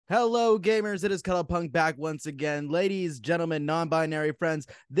Hello, gamers. It is Cuddlepunk back once again. Ladies, gentlemen, non binary friends,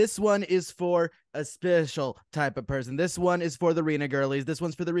 this one is for a special type of person. This one is for the Rena girlies. This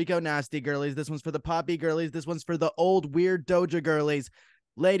one's for the Rico Nasty girlies. This one's for the Poppy girlies. This one's for the old weird Doja girlies.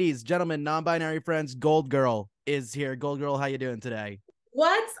 Ladies, gentlemen, non binary friends, Goldgrrl is here. Goldgrrl, how you doing today?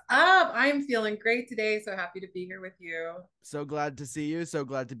 What's up? I'm feeling great today. So happy to be here with you. So glad to see you. So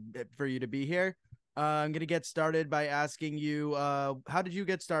glad for you to be here. I'm gonna get started by asking you, how did you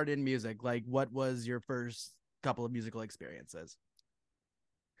get started in music? Like, what was your first couple of musical experiences?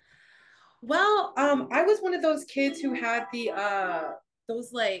 I was one of those kids who had the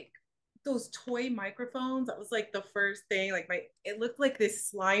those like those toy microphones. That was like the first thing. Like my it looked like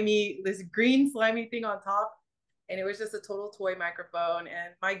this green slimy thing on top. And it was just a total toy microphone.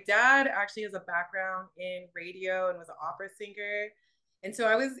 And my dad actually has a background in radio and was an opera singer. And so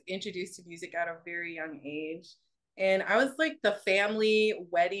I was introduced to music at a very young age. And I was like the family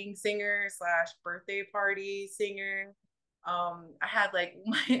wedding singer slash birthday party singer. I had like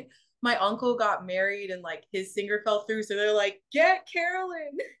my uncle got married and like his singer fell through. So they're like, get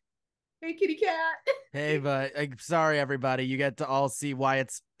Carolyn. Hey, kitty cat. Hey, but I'm sorry, everybody. You get to all see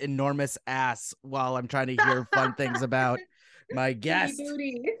Wyatt's enormous ass while I'm trying to hear fun things about my Booty guest.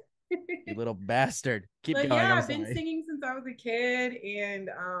 booty. You little bastard. Keep But going. yeah, I'm I've been sorry. singing since I was a kid, and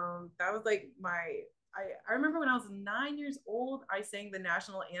that was like my. I remember when I was 9 years old, I sang the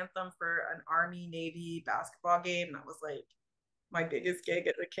national anthem for an Army Navy basketball game. And that was like my biggest gig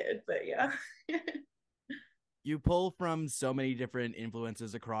as a kid. But yeah. You pull from so many different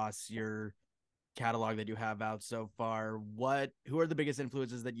influences across your catalog that you have out so far. Who are the biggest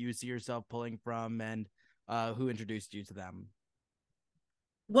influences that you see yourself pulling from, and who introduced you to them?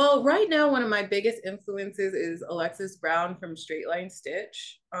 Well, right now, one of my biggest influences is Alexis Brown from Straight Line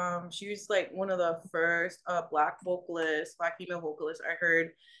Stitch. She was like one of the first black female vocalists I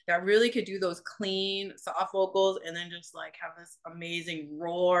heard that really could do those clean, soft vocals and then just like have this amazing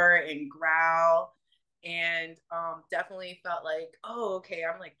roar and growl. And definitely felt like, oh, okay,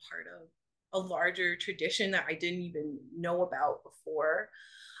 I'm like part of a larger tradition that I didn't even know about before.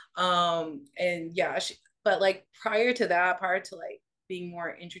 And yeah, but like prior to like being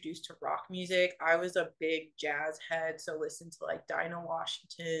more introduced to rock music, I was a big jazz head. So listened to like Dinah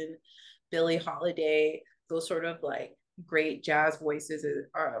Washington, Billie Holiday, those sort of like great jazz voices.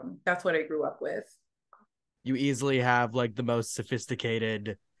 That's what I grew up with. You easily have like the most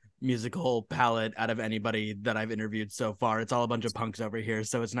sophisticated musical palette out of anybody that I've interviewed so far. It's all a bunch of punks over here,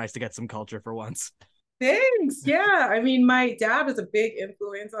 so it's nice to get some culture for once. Thanks. Yeah. I mean, my dad was a big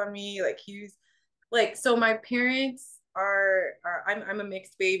influence on me. Like he's like, so my parents I'm a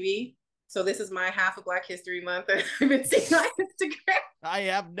mixed baby. So this is my half of Black History Month. I've been seeing on Instagram. I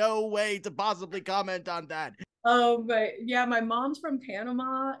have no way to possibly comment on that. But yeah, my mom's from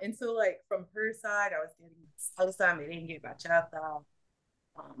Panama, and so like from her side, I was getting salsa, merengue, bachata,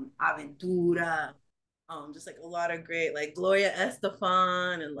 aventura, just like a lot of great like Gloria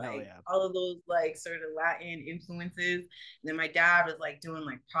Estefan and Hell like yeah. all of those like sort of Latin influences. And then my dad was like doing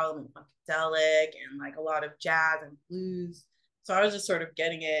like Parliament Funkadelic and like a lot of jazz and blues. So I was just sort of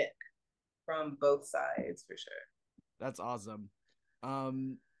getting it from both sides for sure. That's awesome.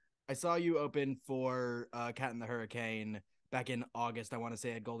 Um, I saw you open for Cat in the Hurricane back in August, I want to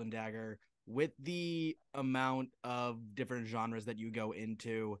say at Golden Dagger. With the amount of different genres that you go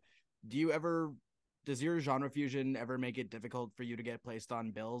into, do you ever does your genre fusion ever make it difficult for you to get placed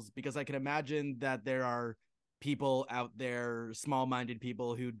on bills? Because I can imagine that there are people out there, small-minded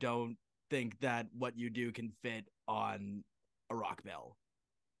people who don't think that what you do can fit on a rock bill.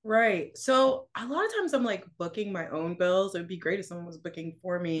 Right. So a lot of times I'm like booking my own bills. It'd be great if someone was booking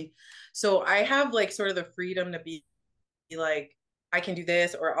for me. So I have like sort of the freedom to be like, I can do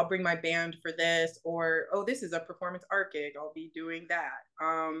this, or I'll bring my band for this, or oh, this is a performance art gig. I'll be doing that.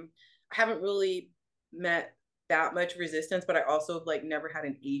 I haven't really met that much resistance, but I also like never had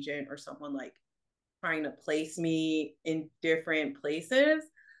an agent or someone like trying to place me in different places.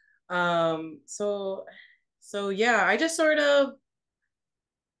 Um, so so yeah, I just sort of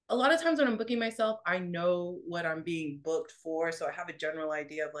a lot of times when I'm booking myself, I know what I'm being booked for. So I have a general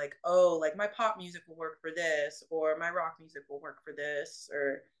idea of like, oh, like my pop music will work for this, or my rock music will work for this,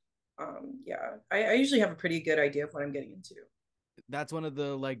 or yeah, I usually have a pretty good idea of what I'm getting into. That's one of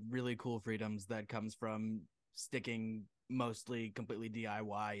the like really cool freedoms that comes from sticking mostly completely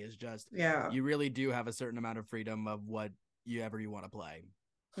DIY is just Yeah. you really do have a certain amount of freedom of what you want to play.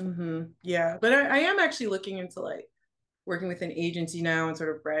 Yeah. But I am actually looking into like working with an agency now and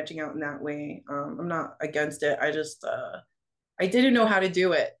sort of branching out in that way. I'm not against it. I just I didn't know how to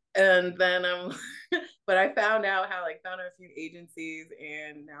do it. And then but I found out how like found out a few agencies,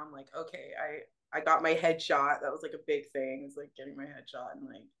 and now I'm like, okay, I got my headshot. That was like a big thing. It's like getting my headshot and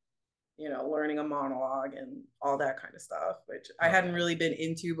like, learning a monologue and all that kind of stuff, which I Hell hadn't yeah. really been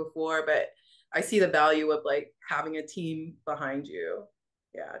into before, but I see the value of like having a team behind you.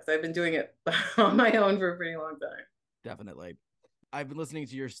 Yeah, because I've been doing it on my own for a pretty long time. Definitely. I've been listening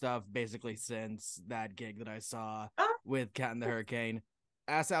to your stuff basically since that gig that I saw Oh, with Cat and the Hurricane.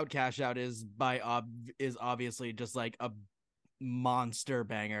 Ass Out Cash Out is obviously just like a monster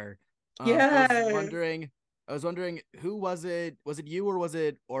banger. yes. I was wondering who was it? Was it you or was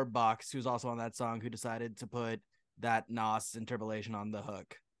it Orbox who's also on that song who decided to put that Nos interpolation on the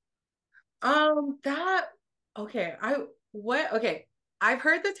hook? That okay. Okay. I've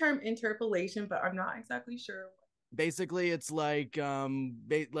heard the term interpolation, but I'm not exactly sure. Basically, it's like Oh,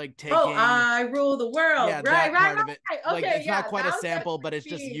 taking I rule the world. yeah, Right, that right, part of it. right. Like Okay, it's not yeah, quite a that was sample, but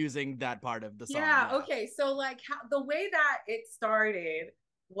definitely it's just me. using that part of the song. Yeah, Yeah. okay. So like the way that it started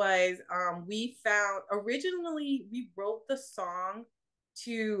was we found originally we wrote the song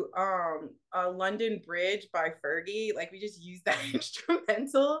to a London Bridge by Fergie. Like we just used that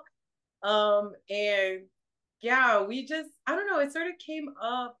instrumental. And yeah, we just I don't know, it sort of came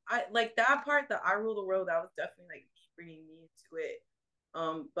up. I like that part, the I rule the world, that was definitely like bringing me into it.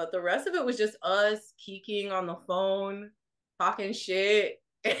 But the rest of it was just us keeking on the phone, talking shit.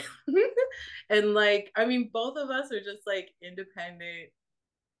 And like, I mean, both of us are just like independent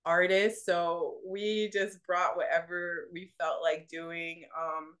artists. So we just brought whatever we felt like doing.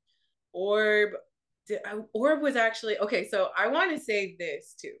 Orb, Orb was actually okay. So I want to say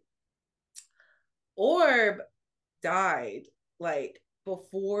this too. Orb died like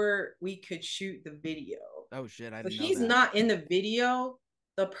before we could shoot the video. Oh shit, I So didn't know he's that. not in the video.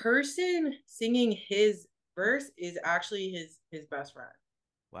 The person singing his verse is actually his best friend.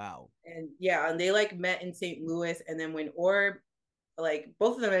 Wow. And yeah, and they like met in St. Louis. And then when Orb, like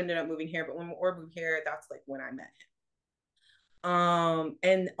both of them ended up moving here, but when Orb moved here, that's like when I met him.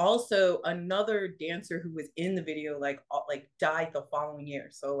 And also another dancer who was in the video like died the following year.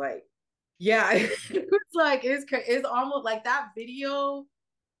 So like, yeah, it's like it's almost like that video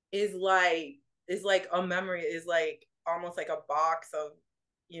is like a memory, is like almost like a box of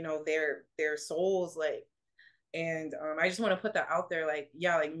their souls, like. And I just want to put that out there, like,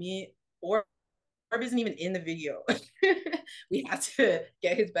 yeah, like me or Orb isn't even in the video. We had to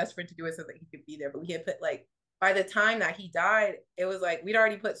get his best friend to do it so that he could be there, but we had put like by the time that he died, it was like we'd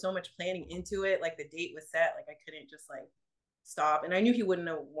already put so much planning into it, like the date was set, like I couldn't just like stop, and I knew he wouldn't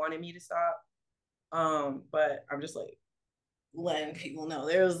have wanted me to stop. But I'm just like letting people know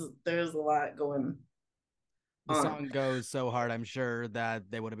there's a lot going The on. song goes so hard, I'm sure that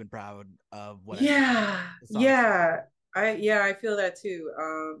they would have been proud of what ended up being Yeah, the song so far. yeah. I feel that too.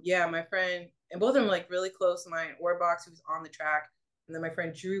 Yeah, my friend and both of them are like really close. My Orbox, who's on the track, and then my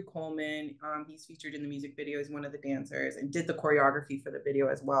friend Drew Coleman. He's featured in the music video as one of the dancers and did the choreography for the video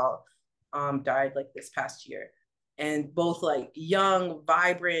as well. Died like this past year, and both like young,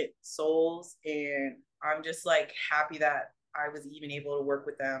 vibrant souls. And I'm just like happy that I was even able to work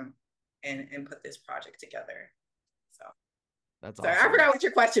with them and put this project together. So That's sorry, I awesome. forgot what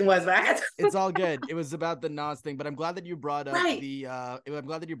your question was, but I had to. It's all good. It was about the Nas thing, but I'm glad that you brought up Right. I'm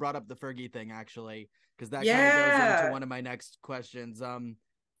glad that you brought up the Fergie thing actually, because that kind of goes into Yeah. one of my next questions.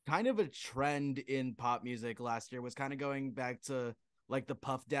 Kind of a trend in pop music last year was kind of going back to like the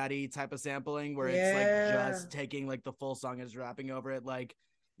Puff Daddy type of sampling where it's like Yeah. just taking like the full song and just rapping over it. Like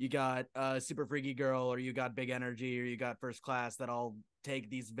you got Super Freaky Girl or you got Big Energy or you got First Class that all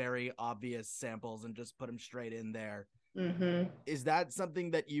take these very obvious samples and just put them straight in there. Mm-hmm. Is that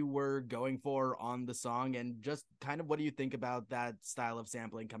something that you were going for on the song? And just kind of what do you think about that style of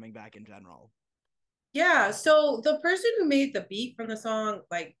sampling coming back in general? Yeah. So the person who made the beat from the song,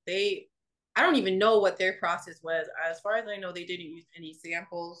 like I don't even know what their process was. As far as I know, they didn't use any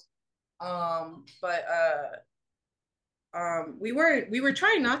samples. But we were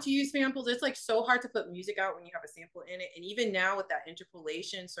trying not to use samples. It's like so hard to put music out when you have a sample in it. And even now with that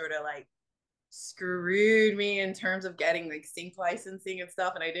interpolation sort of like screwed me in terms of getting like sync licensing and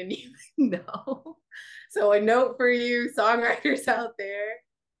stuff, and I didn't even know. So a note for you songwriters out there.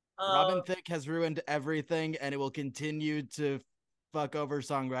 Robin Um, Thicke has ruined everything, and it will continue to fuck over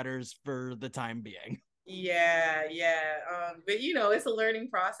songwriters for the time being. yeah, yeah. But it's a learning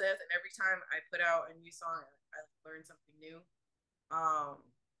process, and every time I put out a new song, I learn something new. Um,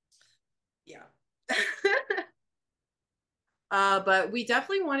 yeah. But we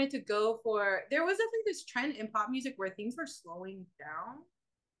definitely wanted to go for. There was definitely this trend in pop music where things were slowing down.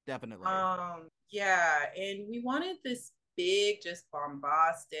 Definitely. Yeah, and we wanted this. big, just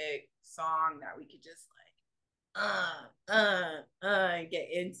bombastic song that we could just get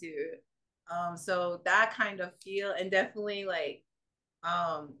into. So that kind of feel, and definitely like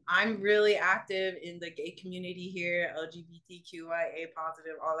I'm really active in the gay community here, LGBTQIA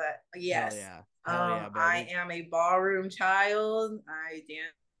positive, all that. Hell Yes. yeah. Hell yeah, I baby. am a ballroom child. I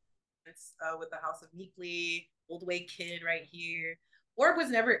dance with the House of Meekly, Old Way Kid right here. Orb was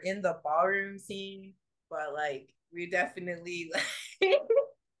never in the ballroom scene, but like we're definitely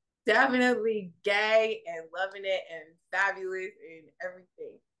definitely gay and loving it and fabulous and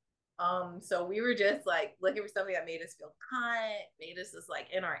everything. So we were just like looking for something that made us feel hot, made us just like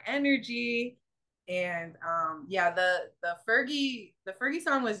in our energy. And yeah, the Fergie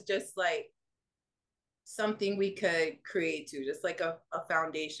song was just like something we could create to, just like a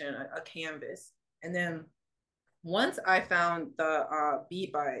foundation, a canvas. And then once I found the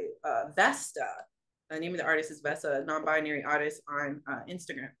beat by Vesta, the name of the artist is Vesta, a non-binary artist on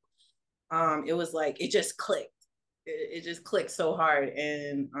Instagram. It was like it just clicked. It just clicked so hard,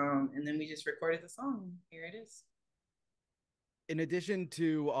 and then we just recorded the song. Here it is. In addition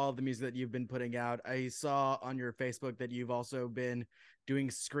to all the music that you've been putting out, I saw on your Facebook that you've also been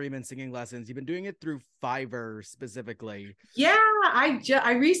doing scream and singing lessons. You've been doing it through Fiverr specifically. Yeah,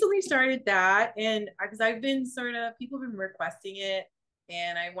 I recently started that, and because I've been sort of people have been requesting it,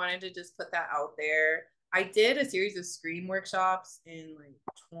 and I wanted to just put that out there. I did a series of scream workshops in like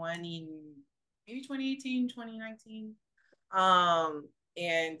 20 maybe 2018, 2019.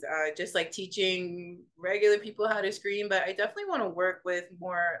 And just like teaching regular people how to scream, but I definitely want to work with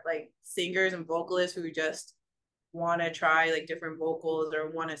more like singers and vocalists who just want to try like different vocals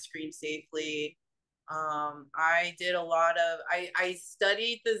or want to scream safely. I did a lot of I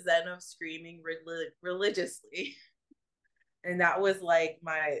studied the zen of screaming religiously, and that was like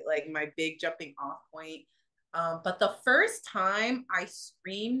my big jumping off point. But the first time I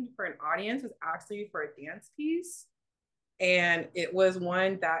screamed for an audience was actually for a dance piece, and it was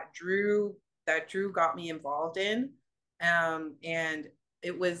one that Drew got me involved in. And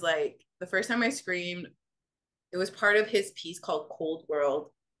it was like the first time I screamed, it was part of his piece called Cold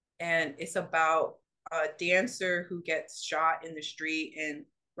World, and it's about a dancer who gets shot in the street and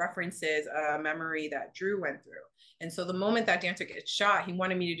references a memory that Drew went through. And so the moment that dancer gets shot, he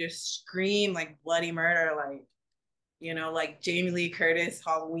wanted me to just scream like bloody murder, like like Jamie Lee Curtis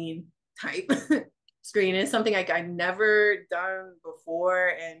Halloween type screen. It's something like I've never done before.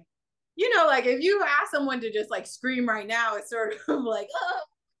 And like if you ask someone to just like scream right now, it's sort of like,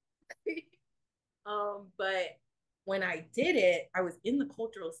 oh. But when I did it, I was in the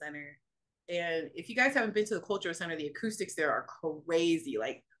cultural center. And if you guys haven't been to the cultural center, the acoustics there are crazy.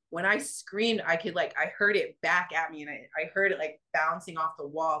 Like when I screamed, I heard it back at me, and I heard it like bouncing off the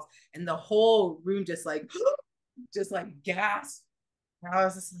walls, and the whole room just like just like gasped. And I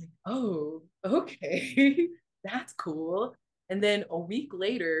was just like, oh, okay, that's cool. And then a week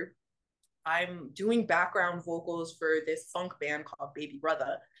later, I'm doing background vocals for this funk band called Baby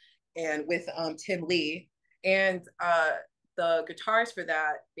Brother, and with Tim Lee. And the guitarist for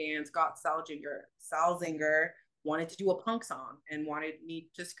that band, Scott Salzinger, wanted to do a punk song and wanted me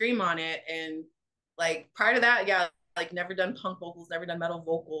to scream on it. And like prior to that, yeah, like never done punk vocals, never done metal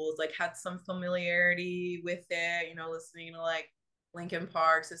vocals, like had some familiarity with it, listening to like Linkin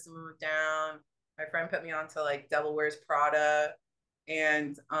Park, System of a Down. My friend put me on to like Devil Wears Prada.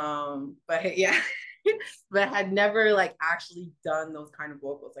 And but yeah, but had never like actually done those kind of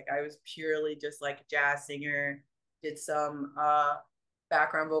vocals. Like I was purely just like a jazz singer, did some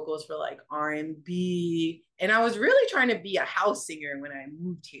background vocals for like R&B, and I was really trying to be a house singer when I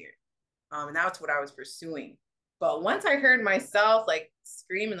moved here. And that's what I was pursuing. But once I heard myself like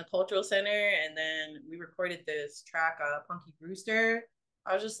scream in the cultural center, and then we recorded this track, Punky Brewster,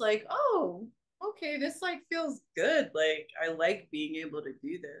 I was just like, oh, okay, this like feels good. Like I like being able to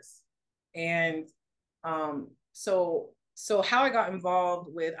do this. And so how I got involved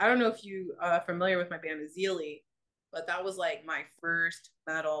with, I don't know if you familiar with my band Azili, but that was like my first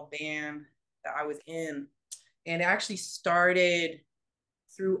metal band that I was in. And it actually started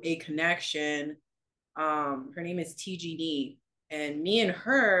through a connection. Her name is TGD, and me and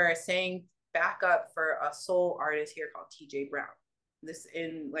her sang backup for a soul artist here called TJ Brown. This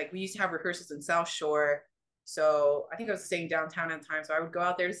in like we used to have rehearsals in South Shore, so I think I was staying downtown at the time. So I would go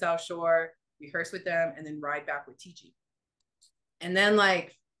out there to South Shore, rehearse with them, and then ride back with TG. And then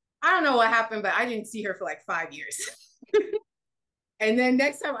like I don't know what happened, but I didn't see her for like 5 years. And then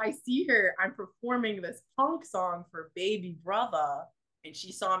next time I see her, I'm performing this punk song for Baby Brother. And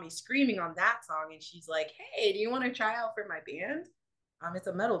she saw me screaming on that song. And she's like, hey, do you want to try out for my band? It's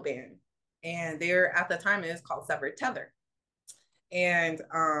a metal band. And they're at the time it was called Severed Tether. And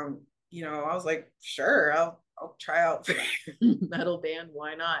I was like, sure, I'll try out metal band,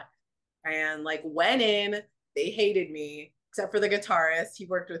 why not? And like went in, they hated me, except for the guitarist. He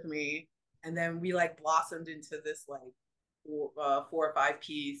worked with me. And then we like blossomed into this like 4 or 5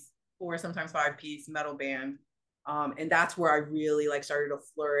 piece, or sometimes 5 piece metal band. And that's where I really like started to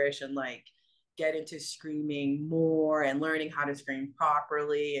flourish and like get into screaming more and learning how to scream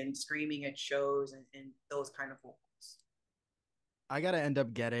properly and screaming at shows and those kind of vocals. I gotta end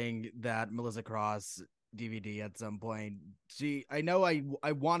up getting that Melissa Cross DVD at some point. I know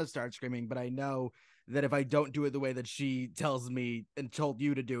I want to start screaming, but I know that if I don't do it the way that she tells me and told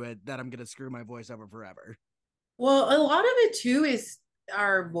you to do it, that I'm gonna screw my voice over forever. Well, a lot of it too is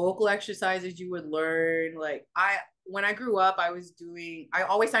our vocal exercises you would learn. Like when I grew up, I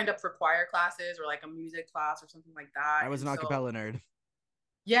always signed up for choir classes or like a music class or something like that. I was And an so acapella nerd.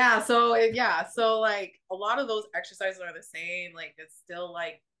 so like a lot of those exercises are the same. Like it's still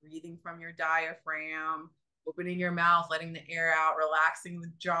like breathing from your diaphragm, opening your mouth, letting the air out, relaxing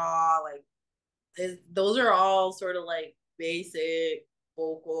the jaw. Like those are all sort of like basic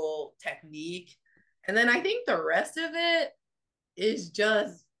vocal technique. And then I think the rest of it is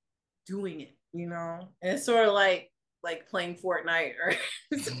just doing it, And it's sort of like playing Fortnite or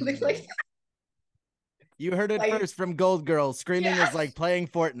something like that. You heard it Like, first from Goldgrrl. Screaming is yeah, like playing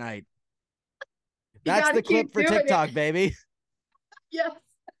Fortnite. you That's got to the clip keep for doing it. TikTok, baby. Yes.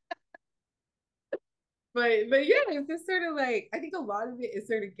 But yeah, it's just sort of like I think a lot of it is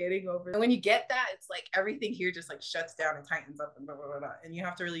sort of getting over. And when you get that, it's like everything here just like shuts down and tightens up and blah blah blah. Blah. And you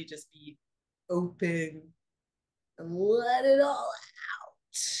have to really just be open and let it all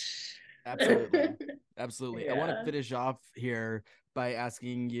Absolutely. out. Absolutely. I want to Yeah. finish off here by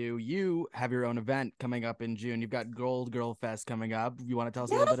asking you have your own event coming up in June. You've got Goldgrrl Fest coming up. You want to tell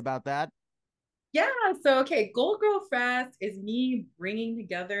us a little bit Yes. about that? Yeah. So, okay, Goldgrrl Fest is me bringing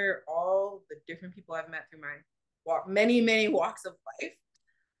together all the different people I've met through my many, many walks of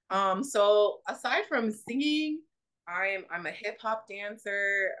life. So aside from singing, I'm a hip hop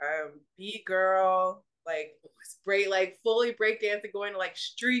dancer, beat girl, like fully break dancing, going to like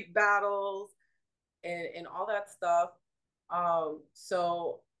street battles and all that stuff.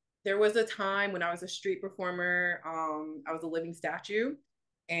 So there was a time when I was a street performer. I was a living statue,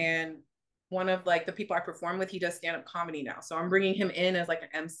 and one of like the people I perform with, he does stand up comedy now. So I'm bringing him in as like an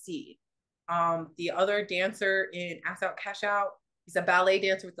MC. The other dancer in Ass Out Cash Out, he's a ballet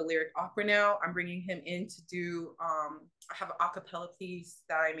dancer with the lyric opera now. I'm bringing him in to do. I have an acapella piece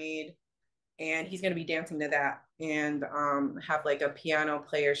that I made and he's going to be dancing to that and have like a piano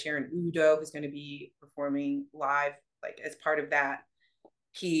player Sharon Udo who's going to be performing live like as part of that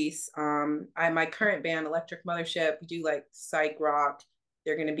piece. My current band Electric Mothership, we do like psych rock.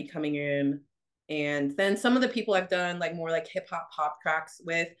 They're going to be coming in, and then some of the people I've done like more like hip hop pop tracks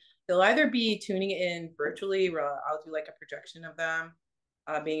with, they'll either be tuning in virtually or I'll do like a projection of them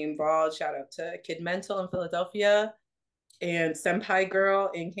being involved. Shout out to Kid Mental in Philadelphia and Senpai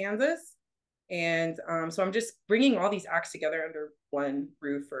Girl in Kansas. And so I'm just bringing all these acts together under one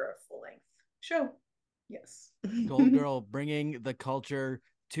roof for a full length show. Yes. Goldgrrl bringing the culture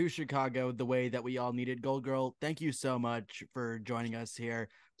to Chicago the way that we all needed. Goldgrrl, thank you so much for joining us here.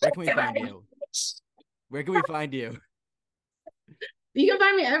 Where can we find you? Where can we find you? You can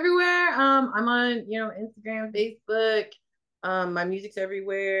find me everywhere. I'm on, Instagram, Facebook. My music's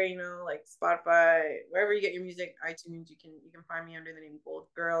everywhere, like Spotify, wherever you get your music, iTunes, you can find me under the name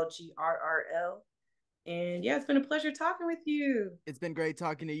Goldgrrl, GRRL. And yeah, it's been a pleasure talking with you. It's been great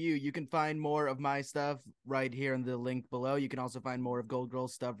talking to you. You can find more of my stuff right here in the link below. You can also find more of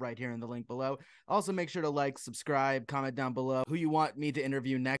Goldgrrl's stuff right here in the link below. Also, make sure to like, subscribe, comment down below who you want me to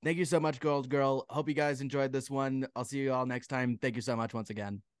interview next. Thank you so much, Goldgrrl. Hope you guys enjoyed this one. I'll see you all next time. Thank you so much once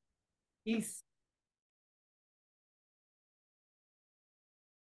again. Peace.